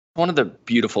One of the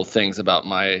beautiful things about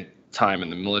my time in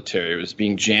the military was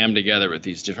being jammed together with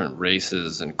these different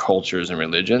races and cultures and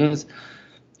religions.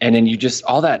 And then you just,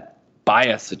 all that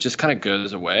bias, it just kind of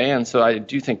goes away. And so I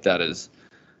do think that is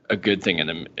a good thing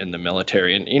in the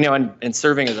military. And, and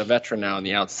serving as a veteran now on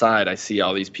the outside, I see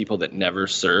all these people that never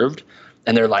served.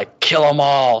 And they're like, kill them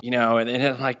all, and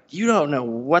I'm like, you don't know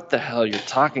what the hell you're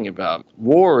talking about.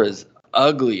 War is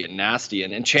ugly and nasty.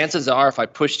 And chances are, if I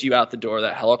pushed you out the door of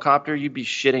that helicopter, you'd be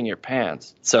shitting your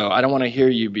pants. So I don't want to hear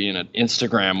you being an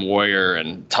Instagram warrior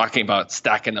and talking about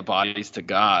stacking the bodies to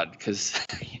God, because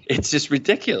it's just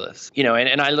ridiculous.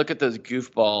 And I look at those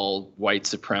goofball white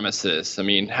supremacists. I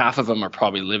mean, half of them are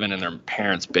probably living in their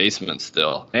parents' basement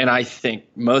still. And I think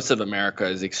most of America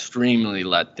is extremely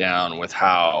let down with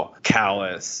how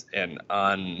callous and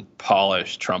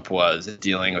unpolished Trump was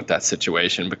dealing with that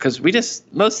situation, because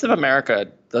most of America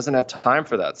doesn't have time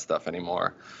for that stuff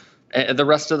anymore. And the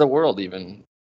rest of the world even.